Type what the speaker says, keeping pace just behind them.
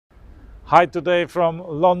Hi, today from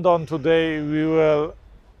London. Today we will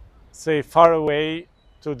say far away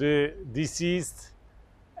to the deceased,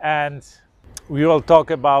 and we will talk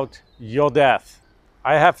about your death.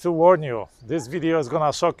 I have to warn you, this video is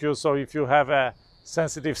gonna shock you, so if you have a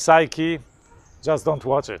sensitive psyche, just don't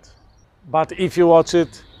watch it. But if you watch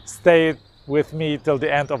it, stay with me till the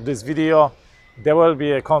end of this video. There will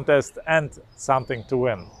be a contest and something to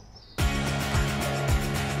win.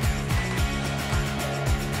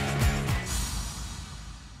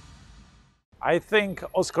 I think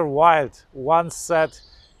Oscar Wilde once said,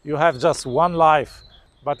 you have just one life,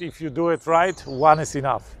 but if you do it right, one is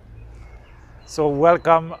enough. So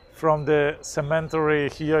welcome from the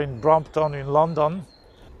cemetery here in Brompton in London.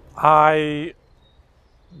 I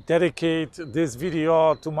dedicate this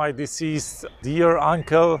video to my deceased dear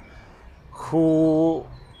uncle who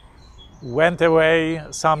went away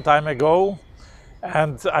some time ago,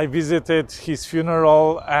 and I visited his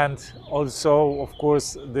funeral and also, of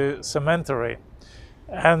course, the cemetery.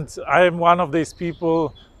 And I am one of these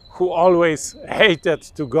people who always hated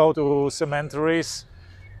to go to cemeteries.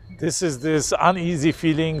 This is this uneasy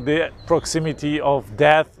feeling, the proximity of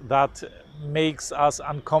death that makes us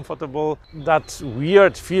uncomfortable, that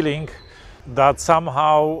weird feeling that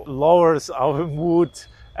somehow lowers our mood,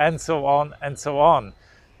 and so on and so on.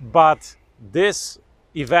 But this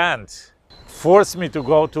event forced me to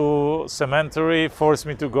go to cemetery, forced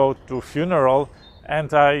me to go to funeral,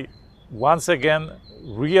 and I once again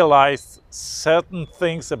realized certain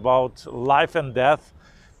things about life and death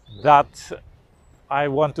that I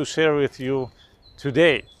want to share with you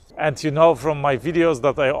today. And you know from my videos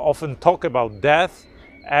that I often talk about death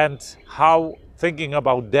and how thinking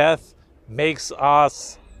about death makes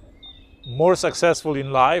us more successful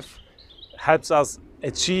in life, helps us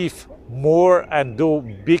achieve more and do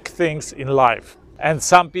big things in life. And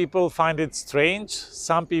some people find it strange.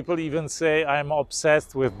 Some people even say I'm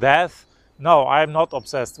obsessed with death. No, I'm not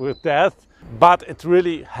obsessed with death, but it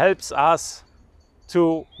really helps us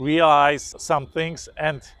to realize some things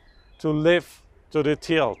and to live to the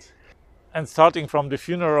tilt. And starting from the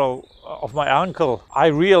funeral of my uncle, I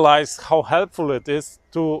realized how helpful it is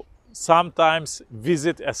to sometimes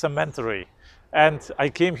visit a cemetery. And I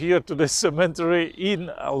came here to the cemetery in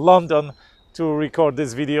London to record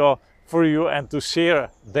this video for you and to share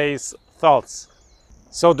these thoughts.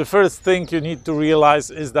 So the first thing you need to realize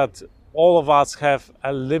is that all of us have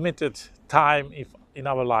a limited time in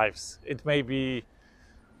our lives. It may be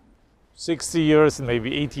 60 years, and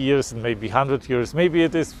maybe 80 years, and maybe 100 years, maybe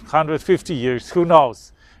it is 150 years, who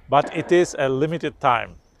knows? But it is a limited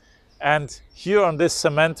time. And here on this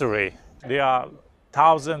cemetery, there are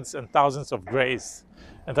thousands and thousands of graves,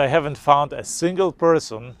 and I haven't found a single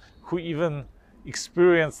person who even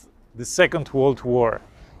experienced the Second World War.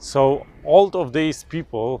 So all of these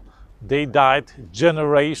people, they died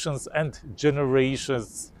generations and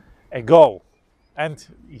generations ago. And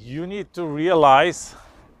you need to realize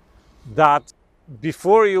that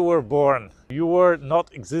before you were born, you were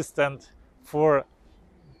not existent for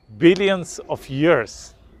billions of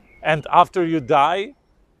years. And after you die,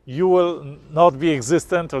 you will not be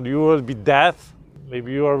existent, or you will be dead.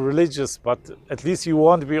 Maybe you are religious, but at least you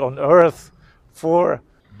won't be on earth for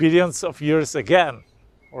billions of years again,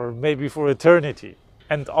 or maybe for eternity.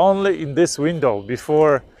 And only in this window,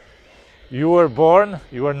 before you were born,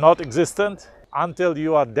 you were not existent, until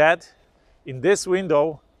you are dead, in this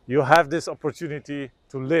window, you have this opportunity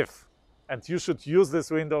to live. And you should use this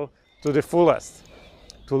window to the fullest,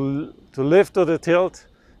 to live to the tilt,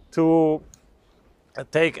 to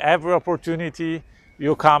take every opportunity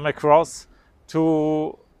you come across,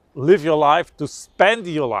 to live your life, to spend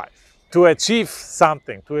your life, to achieve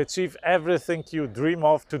something, to achieve everything you dream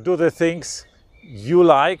of, to do the things you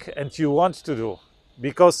like and you want to do.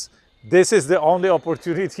 Because this is the only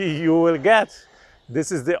opportunity you will get.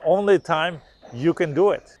 This is the only time you can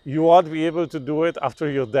do it. You won't be able to do it after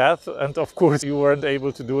your death, and of course you weren't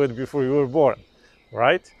able to do it before you were born,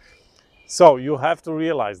 right? So you have to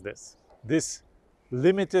realize this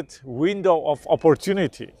limited window of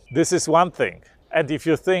opportunity. This is one thing. And if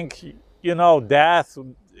you think, you know, death,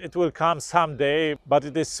 it will come someday, but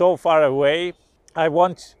it is so far away, I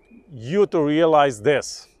want you to realize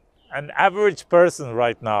this. An average person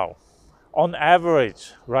right now, on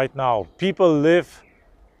average right now, people live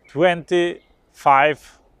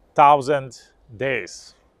 25,000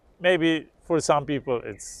 days. Maybe for some people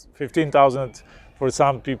it's 15,000, for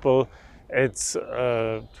some people it's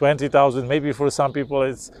 20,000, maybe for some people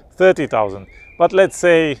it's 30,000. But let's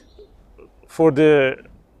say, for the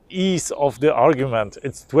ease of the argument,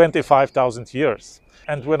 it's 25,000 years.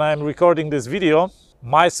 And when I'm recording this video,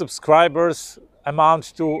 my subscribers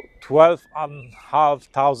amount to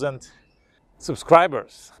 12,500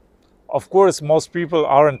 subscribers. Of course, most people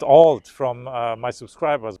aren't old from my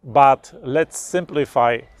subscribers, but let's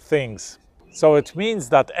simplify things. So it means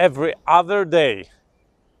that every other day,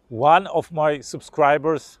 one of my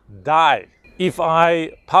subscribers die. If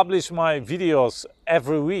I publish my videos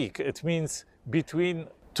every week, it means between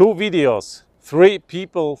two videos,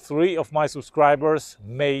 three of my subscribers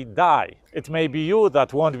may die. It may be you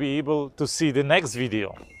that won't be able to see the next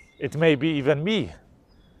video. It may be even me.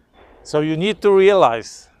 So you need to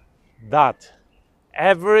realize that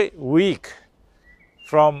every week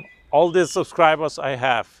from all the subscribers I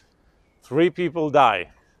have, 3 people die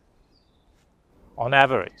on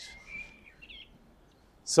average.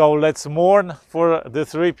 So let's mourn for the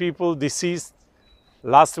 3 people deceased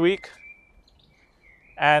last week,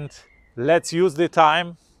 and let's use the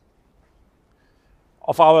time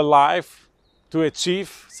of our life to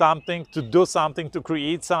achieve something, to do something, to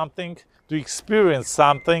create something, to experience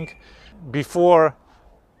something before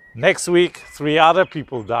next week 3 other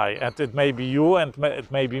people die, and it may be you and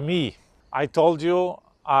it may be me. I told you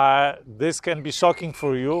this can be shocking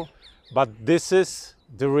for you, but this is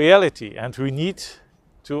the reality, and we need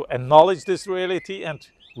to acknowledge this reality, and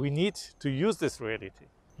we need to use this reality.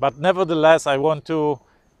 But nevertheless, I want to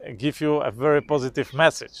give you a very positive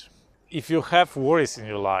message. If you have worries in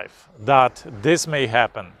your life that this may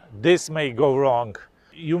happen, this may go wrong,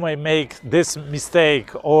 you may make this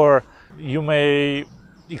mistake, or you may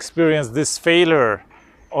experience this failure,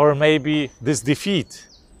 or maybe this defeat.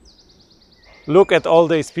 Look at all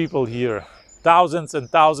these people here, thousands and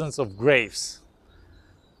thousands of graves.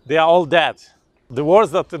 They are all dead. The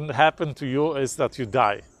worst that can happen to you is that you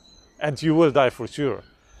die, and you will die for sure.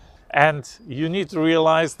 And you need to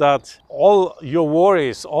realize that all your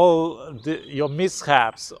worries, your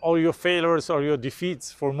mishaps, all your failures or your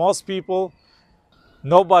defeats, for most people,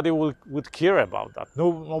 nobody would care about that.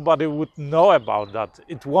 Nobody would know about that.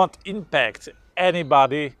 It won't impact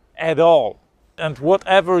anybody at all. And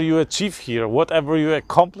whatever you achieve here, whatever you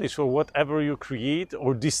accomplish, or whatever you create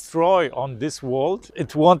or destroy on this world,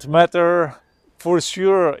 it won't matter for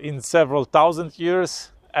sure in several thousand years,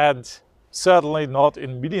 and certainly not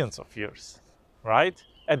in millions of years, right?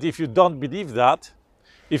 And if you don't believe that,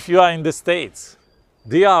 if you are in the States,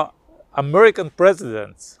 there are American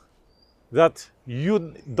presidents that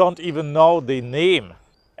you don't even know their name,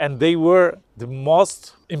 and they were the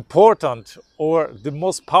most important or the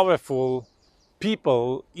most powerful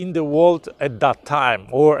people in the world at that time,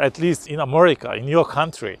 or at least in America, in your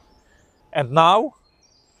country. And now,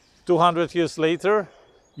 200 years later,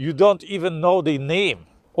 you don't even know their name.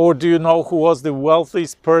 Or do you know who was the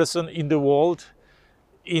wealthiest person in the world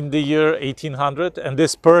in the year 1800? And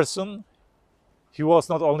this person, he was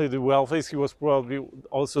not only the wealthiest, he was probably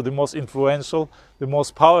also the most influential, the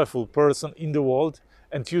most powerful person in the world,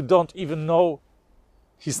 and you don't even know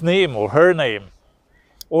his name or her name.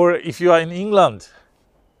 Or if you are in England,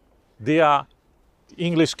 there are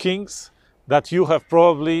English kings that you have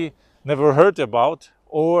probably never heard about,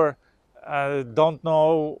 or don't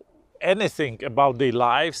know anything about their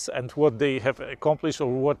lives and what they have accomplished,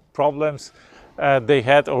 or what problems they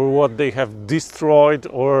had, or what they have destroyed,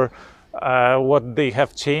 or what they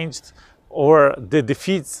have changed, or the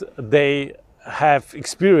defeats they have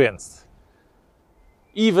experienced.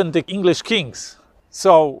 Even the English kings.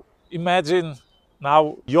 So imagine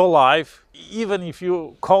now your life, even if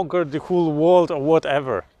you conquered the whole world or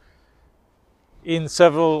whatever, in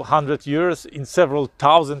several hundred years, in several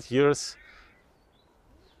thousand years,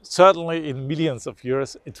 certainly in millions of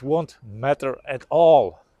years, it won't matter at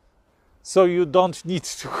all. So you don't need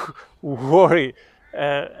to worry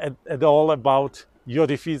at all about your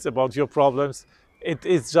defeats, about your problems. It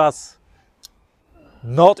is just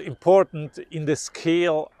not important in the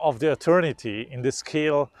scale of the eternity, in the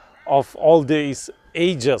scale of all these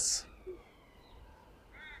ages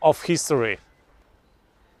of history.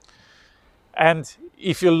 And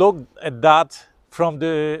if you look at that from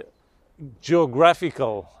the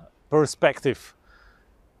geographical perspective,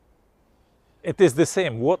 it is the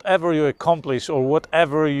same. Whatever you accomplish or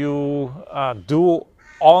whatever you do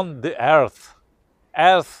on the earth,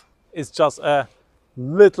 earth is just a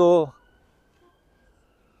little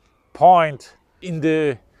point in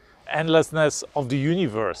the endlessness of the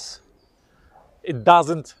universe. It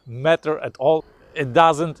doesn't matter at all. It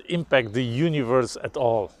doesn't impact the universe at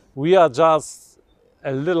all. We are just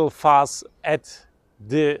a little fuss at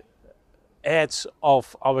the edge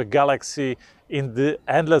of our galaxy in the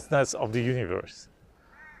endlessness of the universe.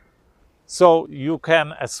 So you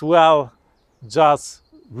can as well just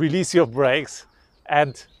release your brakes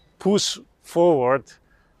and push forward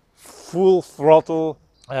full throttle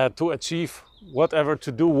to achieve whatever,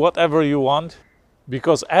 to do whatever you want,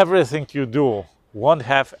 because everything you do won't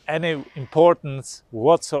have any importance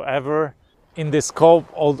whatsoever in the scope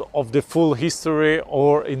of the full history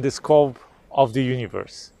or in the scope of the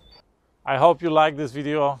universe. I hope you like this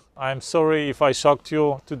video. I'm sorry if I shocked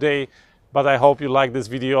you today, but I hope you like this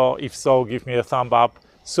video. If so, give me a thumb up,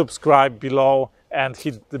 subscribe below and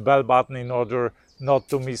hit the bell button in order not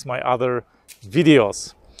to miss my other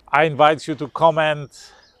videos. I invite you to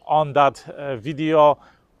comment on that video.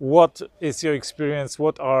 What is your experience?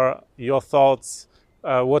 What are your thoughts?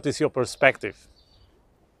 What is your perspective?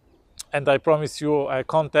 And I promise you a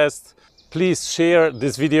contest. Please share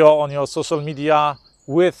this video on your social media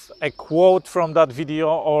with a quote from that video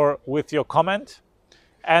or with your comment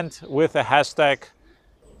and with a hashtag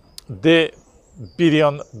the $1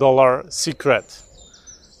 billion secret.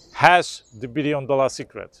 Hash the $1 billion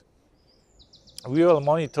secret. We will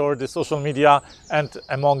monitor the social media, and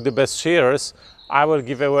among the best sharers, I will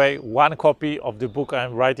give away one copy of the book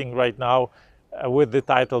I'm writing right now with the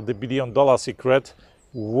title The $1 Billion Secret,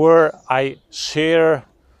 where I share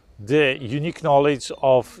the unique knowledge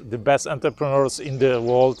of the best entrepreneurs in the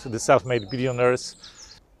world, the self-made billionaires.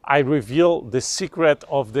 I reveal the secret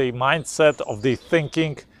of the mindset, of the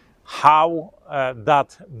thinking, how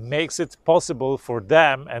that makes it possible for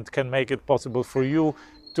them and can make it possible for you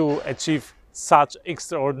to achieve such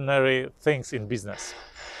extraordinary things in business.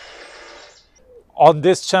 On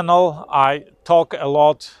this channel, I talk a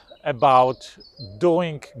lot about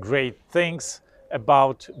doing great things,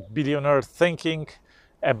 about billionaire thinking,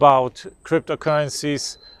 about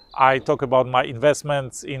cryptocurrencies. I talk about my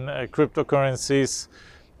investments in cryptocurrencies.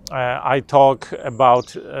 I talk about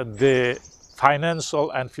the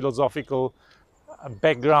financial and philosophical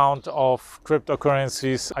background of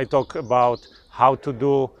cryptocurrencies. I talk about how to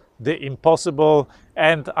do the impossible,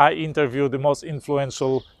 and I interview the most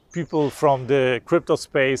influential people from the crypto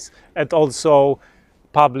space and also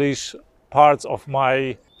publish parts of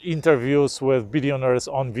my interviews with billionaires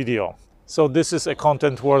on video. So this is a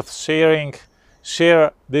content worth sharing.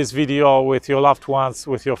 Share this video with your loved ones,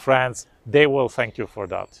 with your friends. They will thank you for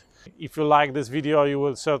that. If you like this video, you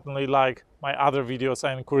will certainly like my other videos.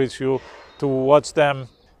 I encourage you to watch them.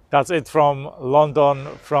 That's it from London,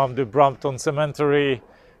 from the Brompton Cemetery.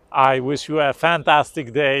 I wish you a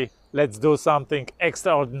fantastic day. Let's do something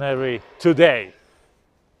extraordinary today.